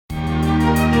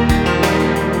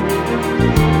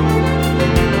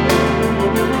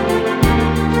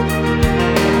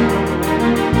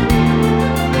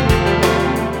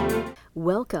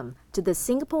Welcome to the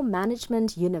Singapore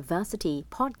Management University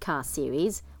podcast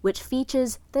series, which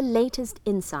features the latest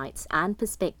insights and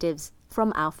perspectives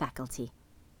from our faculty.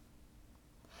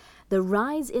 The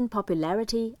rise in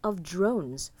popularity of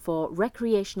drones for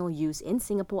recreational use in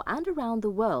Singapore and around the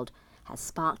world has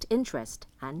sparked interest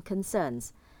and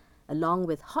concerns, along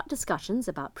with hot discussions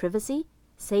about privacy,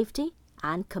 safety,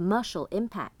 and commercial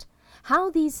impact. How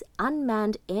these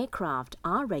unmanned aircraft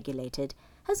are regulated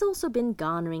has also been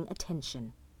garnering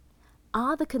attention.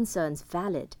 Are the concerns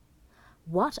valid?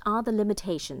 What are the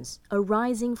limitations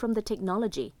arising from the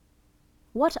technology?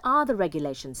 What are the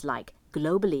regulations like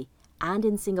globally and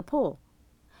in Singapore?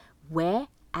 Where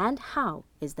and how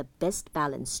is the best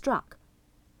balance struck?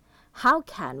 How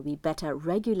can we better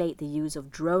regulate the use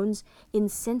of drones in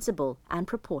sensible and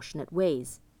proportionate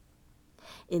ways?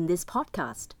 In this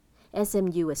podcast,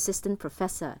 SMU Assistant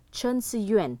Professor Chen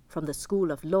Siyuan from the School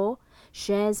of Law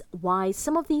shares why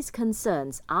some of these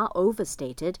concerns are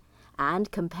overstated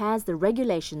and compares the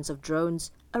regulations of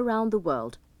drones around the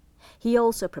world. He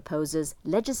also proposes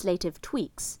legislative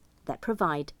tweaks that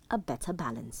provide a better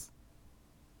balance.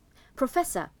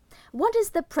 Professor, what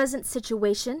is the present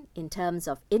situation in terms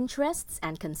of interests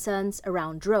and concerns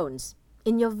around drones?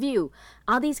 In your view,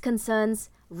 are these concerns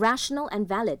rational and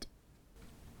valid?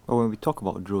 Well, when we talk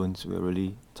about drones, we're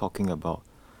really talking about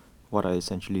what are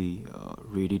essentially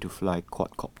ready-to-fly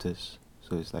quadcopters.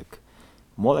 So it's like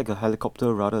more like a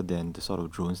helicopter rather than the sort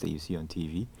of drones that you see on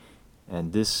TV.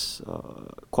 And these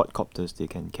quadcopters, they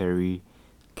can carry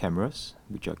cameras,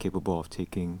 which are capable of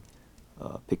taking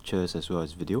pictures as well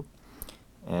as video.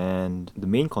 And the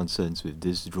main concerns with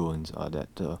these drones are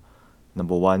that,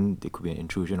 number one, there could be an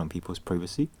intrusion on people's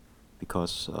privacy,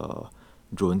 because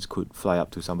drones could fly up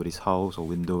to somebody's house or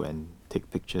window and take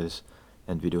pictures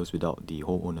and videos without the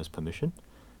homeowner's permission.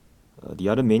 The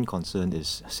other main concern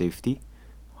is safety.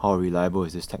 How reliable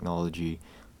is this technology?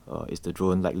 Is the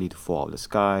drone likely to fall out of the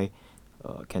sky?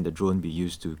 Can the drone be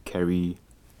used to carry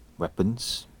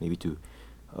weapons, maybe to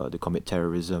commit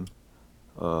terrorism?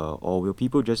 Or will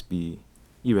people just be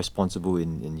irresponsible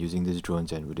in using these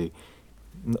drones, and would they,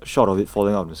 short of it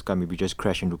falling out of the sky, maybe just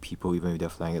crash into people even if they're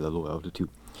flying at a low altitude?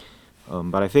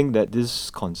 But I think that these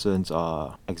concerns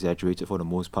are exaggerated for the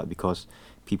most part because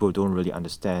people don't really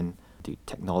understand the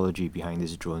technology behind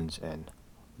these drones and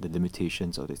the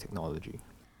limitations of the technology.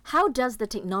 How does the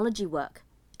technology work?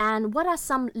 And what are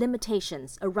some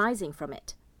limitations arising from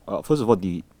it? First of all,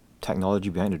 the technology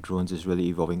behind the drones is really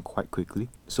evolving quite quickly.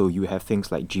 So you have things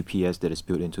like GPS that is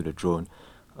built into the drone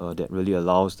that really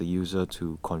allows the user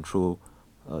to control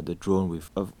the drone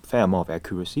with a fair amount of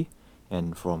accuracy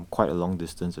and from quite a long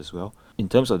distance as well. In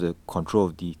terms of the control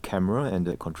of the camera and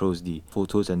that controls the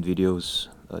photos and videos,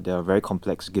 there are very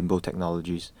complex gimbal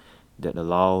technologies that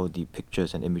allow the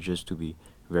pictures and images to be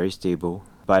very stable.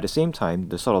 But at the same time,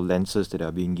 the sort of lenses that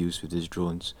are being used with these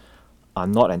drones are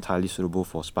not entirely suitable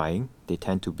for spying. They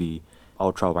tend to be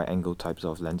ultra wide angle types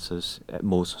of lenses, at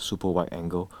most super wide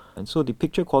angle. And so the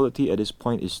picture quality at this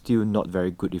point is still not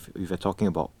very good if you're talking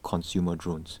about consumer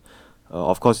drones.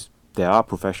 Of course, there are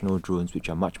professional drones which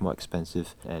are much more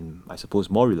expensive and I suppose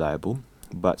more reliable,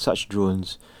 but such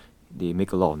drones, they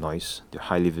make a lot of noise, they're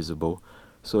highly visible,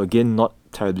 so again not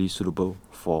terribly suitable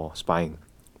for spying.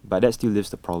 But that still leaves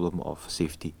the problem of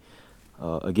safety.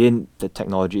 Again, the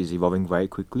technology is evolving very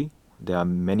quickly. There are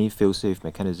many fail-safe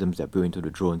mechanisms that built into the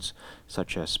drones,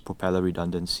 such as propeller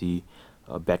redundancy,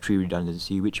 battery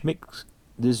redundancy, which makes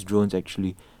these drones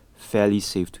actually fairly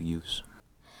safe to use.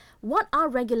 What are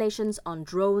regulations on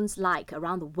drones like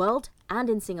around the world and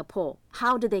in Singapore?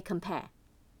 How do they compare?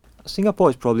 Singapore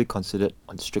is probably considered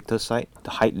on the stricter side. The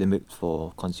height limit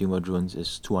for consumer drones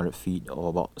is 200 feet or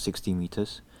about 60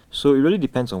 meters. So it really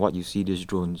depends on what you see these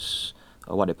drones,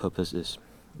 what their purpose is,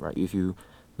 right? If you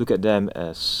look at them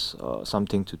as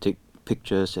something to take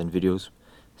pictures and videos,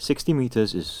 60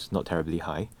 meters is not terribly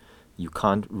high. You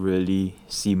can't really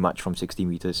see much from 60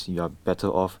 meters. You are better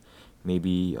off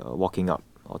maybe walking up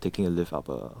or taking a lift up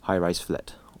a high-rise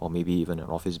flat or maybe even an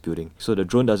office building. So the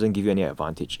drone doesn't give you any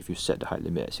advantage if you set the height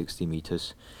limit at 60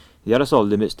 meters. The other sort of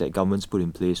limits that governments put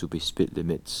in place would be speed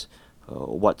limits,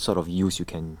 what sort of use you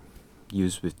can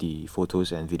use with the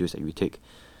photos and videos that you take.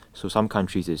 So some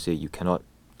countries, they say you cannot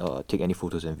take any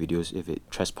photos and videos if it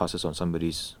trespasses on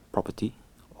somebody's property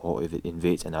or if it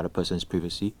invades another person's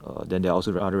privacy. Then there are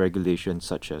also other regulations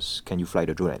such as, can you fly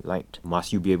the drone at night?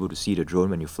 Must you be able to see the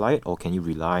drone when you fly it, or can you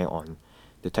rely on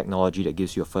the technology that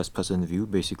gives you a first-person view,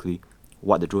 basically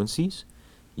what the drone sees,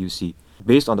 you see.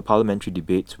 Based on the parliamentary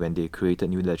debates when they created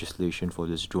new legislation for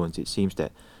these drones, it seems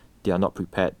that they are not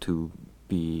prepared to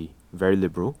be very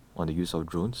liberal on the use of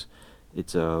drones.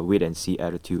 It's a wait-and-see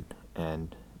attitude,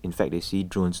 and in fact they see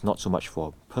drones not so much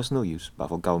for personal use but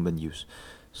for government use.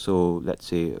 So let's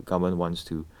say a government wants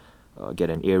to get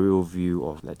an aerial view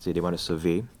of, let's say they want to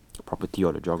survey a property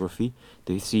or the geography,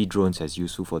 they see drones as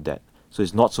useful for that. So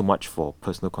it's not so much for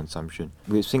personal consumption.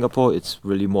 With Singapore, it's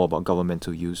really more about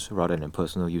governmental use rather than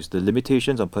personal use. The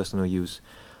limitations on personal use,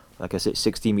 like I said,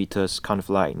 60 meters, can't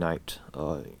fly at night,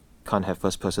 can't have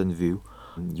first-person view,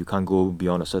 you can't go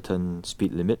beyond a certain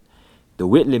speed limit. The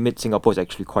weight limit, Singapore is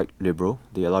actually quite liberal.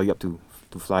 They allow you to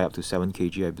fly up to 7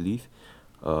 kg, I believe.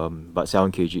 But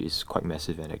 7 kg is quite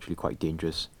massive and actually quite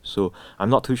dangerous. So I'm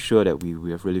not too sure that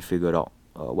we have really figured out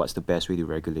what's the best way to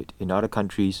regulate. In other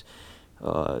countries,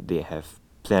 they have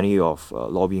plenty of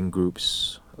lobbying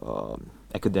groups,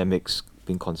 academics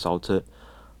being consulted.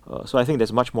 So I think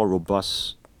there's much more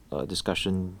robust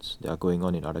discussions that are going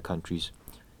on in other countries.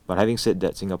 But having said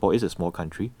that, Singapore is a small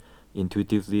country.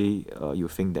 Intuitively, you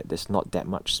think that there's not that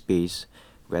much space,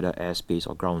 whether airspace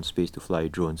or ground space, to fly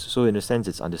drones. So in a sense,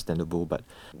 it's understandable. But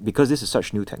because this is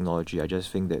such new technology, I just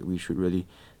think that we should really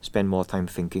spend more time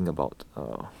thinking about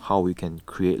how we can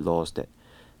create laws that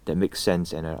make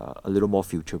sense and are a little more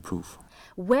future-proof.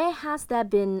 Where has there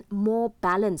been more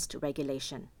balanced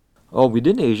regulation? Oh,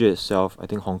 within Asia itself, I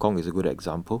think Hong Kong is a good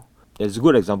example. It's a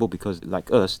good example because, like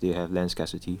us, they have land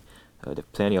scarcity. They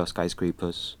have plenty of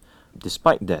skyscrapers.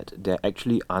 Despite that, there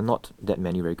actually are not that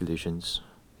many regulations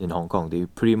in Hong Kong. They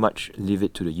pretty much leave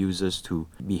it to the users to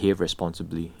behave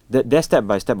responsibly. Their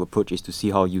step-by-step approach is to see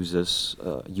how users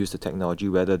use the technology,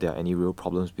 whether there are any real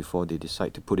problems before they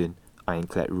decide to put in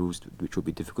ironclad rules, which will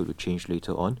be difficult to change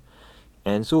later on.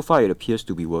 And so far, it appears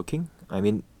to be working. I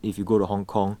mean, if you go to Hong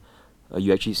Kong,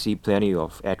 you actually see plenty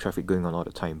of air traffic going on all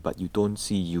the time, but you don't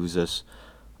see users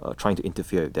trying to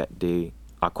interfere with that. They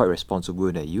are quite responsible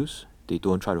in their use. They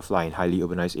don't try to fly in highly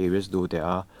urbanized areas, though there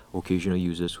are occasional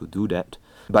users who do that.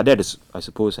 But that is, I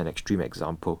suppose, an extreme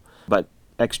example. But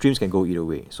extremes can go either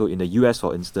way. So in the US,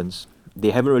 for instance,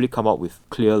 they haven't really come up with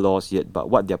clear laws yet, but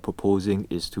what they're proposing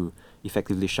is to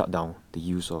effectively shut down the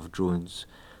use of drones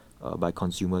by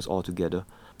consumers altogether.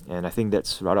 And I think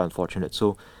that's rather unfortunate.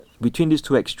 So between these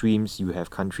two extremes, you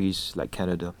have countries like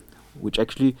Canada, which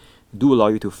actually do allow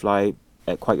you to fly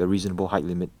at quite a reasonable height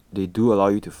limit. They do allow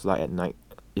you to fly at night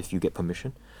if you get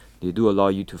permission. They do allow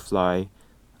you to fly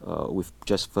with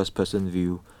just first-person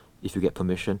view if you get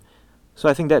permission. So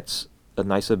I think that's a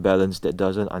nicer balance that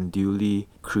doesn't unduly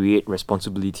create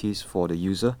responsibilities for the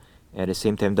user, and at the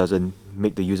same time doesn't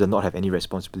make the user not have any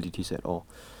responsibilities at all.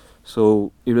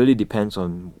 So it really depends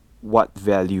on what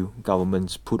value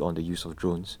governments put on the use of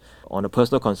drones. On a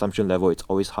personal consumption level, it's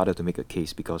always harder to make a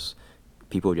case because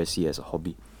people just see it as a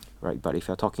hobby, right? But if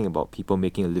you're talking about people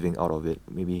making a living out of it,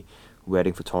 maybe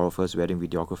wedding photographers, wedding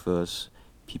videographers,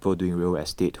 people doing real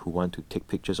estate who want to take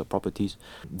pictures of properties,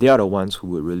 they are the ones who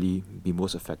would really be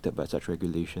most affected by such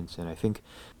regulations. And I think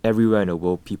everywhere in the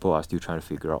world, people are still trying to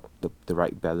figure out the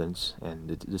right balance, and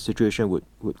the situation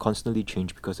would constantly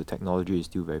change because the technology is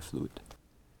still very fluid.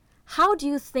 How do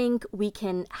you think we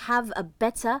can have a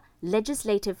better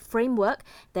legislative framework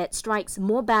that strikes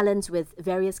more balance with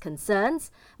various concerns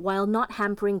while not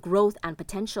hampering growth and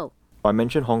potential? I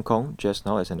mentioned Hong Kong just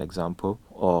now as an example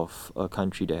of a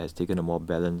country that has taken a more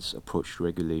balanced approach to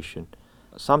regulation.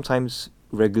 Sometimes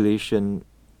regulation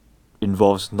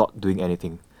involves not doing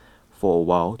anything for a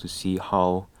while to see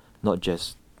how not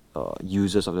just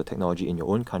users of the technology in your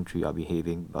own country are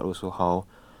behaving, but also how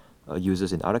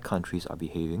users in other countries are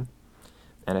behaving.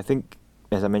 And I think,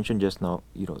 as I mentioned just now,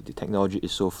 the technology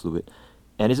is so fluid,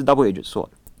 and it's a double-edged sword.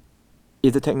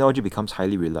 If the technology becomes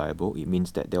highly reliable, it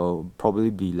means that there will probably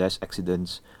be less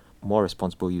accidents, more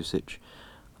responsible usage.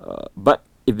 But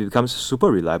if it becomes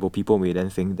super reliable, people may then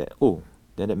think that,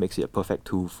 then that makes it a perfect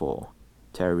tool for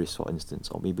terrorists, for instance,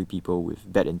 or maybe people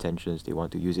with bad intentions, they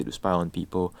want to use it to spy on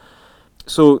people.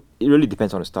 So it really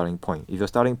depends on the starting point. If your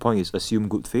starting point is assume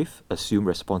good faith, assume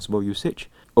responsible usage,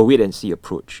 or wait and see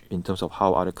approach in terms of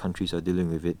how other countries are dealing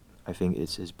with it, I think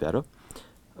it's better.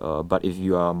 But if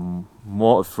you are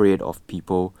more afraid of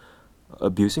people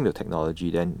abusing the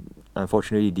technology, then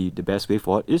unfortunately the best way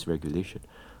forward is regulation.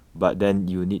 But then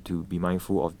you need to be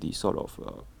mindful of the sort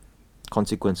of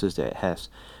consequences that it has.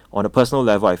 On a personal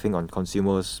level, I think on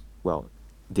consumers,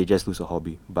 they just lose a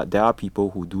hobby. But there are people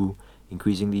who do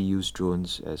increasingly use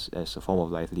drones as a form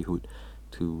of livelihood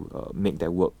to make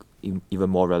their work even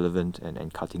more relevant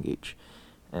and cutting edge.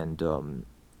 And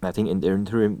I think in the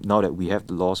interim, now that we have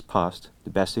the laws passed,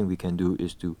 the best thing we can do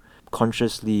is to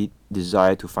consciously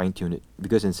desire to fine-tune it.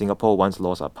 Because in Singapore, once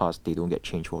laws are passed, they don't get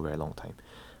changed for a very long time.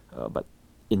 But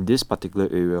in this particular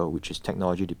area, which is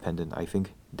technology dependent, I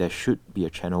think there should be a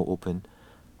channel open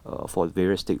for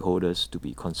various stakeholders to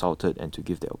be consulted and to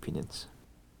give their opinions.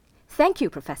 Thank you,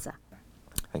 Professor.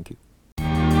 Thank you.